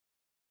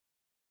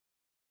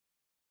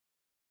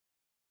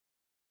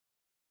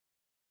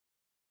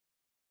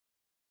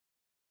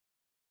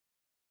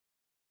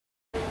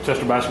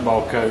Chester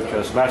basketball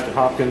coach Sebastian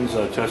Hopkins.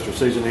 Chester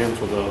season ends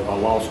with a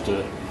loss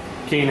to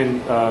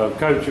Keenan.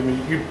 Coach, I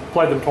mean, you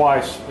played them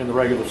twice in the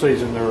regular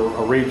season. They're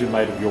a region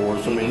mate of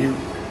yours. I mean,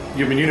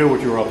 you knew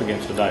what you were up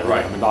against today,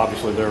 right? I mean,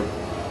 obviously they're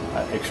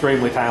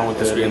extremely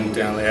talented. Extremely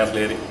talented,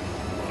 athletic.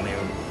 I mean,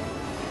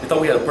 we thought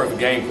we had a perfect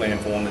game plan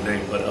for them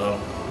today, but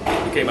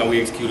we came out,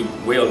 we executed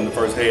well in the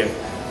first half.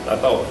 I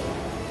thought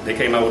they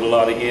came out with a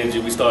lot of energy.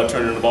 We started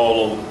turning the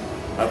ball over.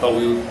 I thought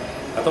we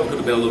could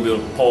have been a little bit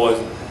of a pause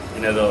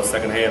in that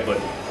second half, but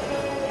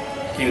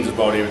Keenan just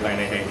brought everything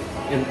they had.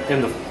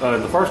 In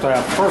the first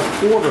half, first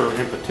quarter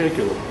in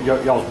particular,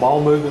 y'all's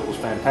ball movement was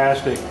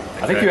fantastic.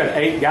 Exactly. I think you had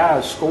 8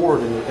 guys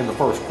scored in the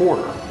first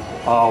quarter,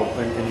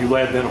 and you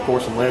led then, of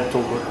course, and led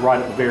till right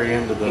at the very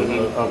end of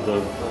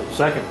the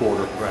second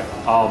quarter. Right.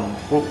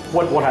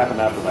 What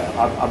happened after that?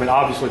 I mean,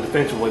 obviously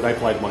defensively they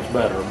played much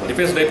better. But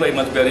defensively they played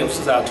much better. It was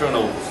just our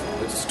turnovers.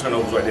 It's just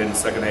turnovers right there in the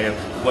second half.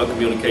 We weren't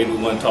communicating.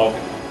 We weren't talking.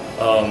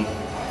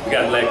 We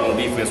got lack on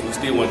defense. We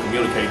still want to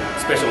communicate,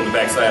 especially on the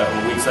backside,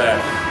 on the weak side.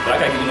 But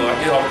I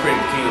give all the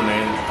credit to Keenan,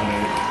 man. I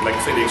mean, like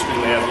you said, they're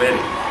extremely athletic.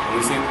 And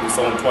we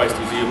saw them twice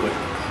this year, but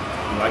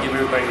I give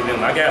everything to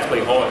them. Our guys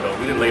played hard though.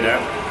 We didn't lay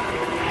down.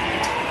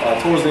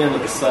 Towards the end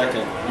of the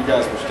second, you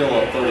guys were still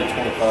up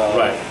 30-25.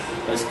 Right.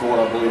 They scored,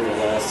 I believe, the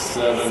last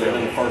 7, and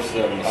then the first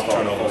 7 to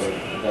start the third.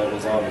 That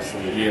was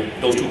obviously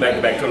those 2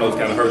 back-to-back turnovers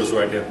kind of hurt us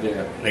right there.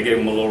 Yeah. And they gave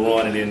them a little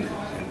run, and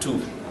then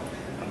 2.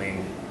 I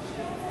mean,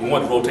 we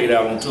wanted to rotate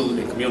out on 2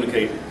 and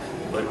communicate,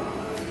 but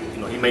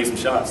he made some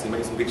shots. He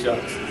made some big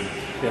shots.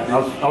 Yeah,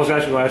 I was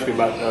actually going to ask you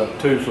about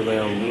 2 for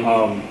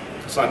them.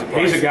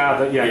 He's a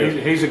guy that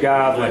he's a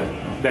guy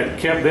that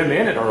kept them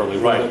in it early.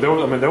 Right.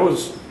 There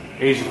was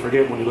easy to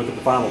forget when you look at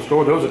the final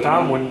score. There was a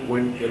time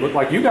when it looked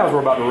like you guys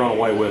were about to run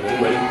away with it.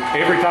 But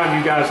every time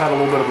you guys had a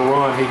little bit of a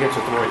run, he hits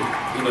a 3.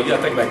 You got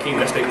to think about Keenan.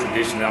 That's their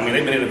tradition. I mean,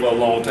 they've been in it for a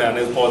long time.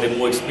 They're part of their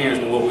more experience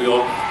than what we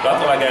are. But I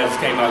thought our guys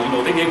came out.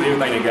 They gave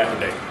everything they got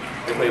today.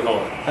 They played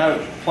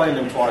hard. Playing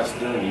them twice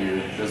during the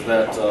year, does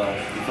that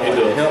you feel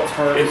like it helps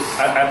hurt?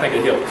 I think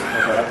it helps.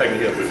 Okay. I think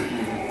it helps.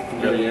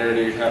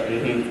 Familiarity.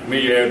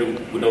 Familiarity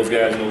with those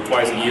guys,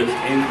 twice a year,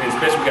 and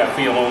especially we got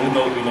film on.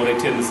 We know their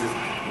tendencies,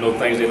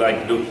 things they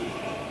like to do.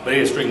 But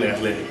they're extremely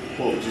athletic.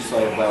 What would you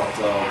say about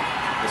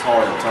it's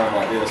hard at a time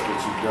like this, but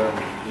you've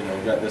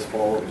done, got this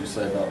far? What would you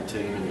say about the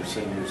team and your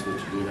seniors that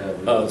you do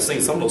have?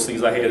 Some of those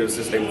seniors I had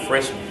since they were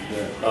freshmen.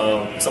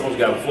 Yeah. Some of those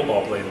guys were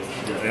football players.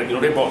 Yeah.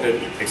 And, they brought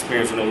that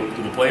experience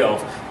through the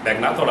playoffs back.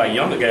 And I thought our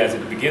younger guys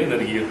at the beginning of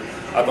the year,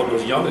 I thought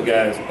those younger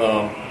guys,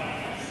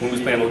 when we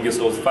was playing against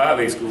those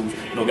 5A schools,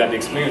 got the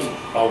experience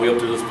all the way up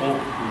to this point.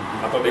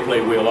 I thought they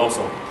played well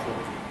also.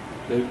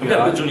 We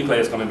got a good junior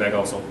class coming back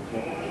also.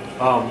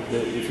 But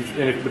if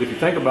you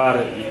think about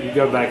it, you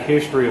go back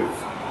history of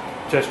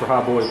Chester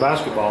High boys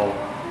basketball.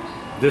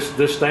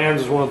 This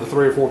stands as one of the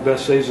 3 or 4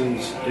 best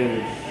seasons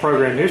in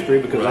program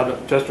history because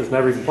Chester's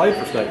never even played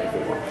for state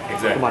before.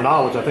 Exactly. To my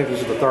knowledge, I think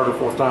this is the 3rd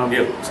or 4th time.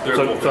 Yeah, it's 3rd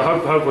or 4th so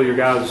hopefully your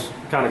guys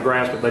kind of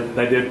grasp it.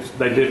 They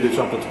did do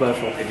something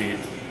special. They did.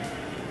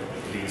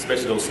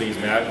 Especially those seniors,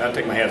 man. I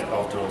take my hat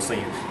off to those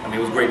seniors. I mean,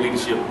 it was great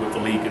leadership with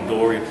Philippe and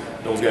Dorian,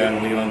 those guys,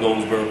 and Leon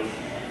Goldsberg.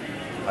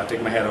 I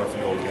take my hat off to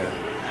those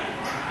guys.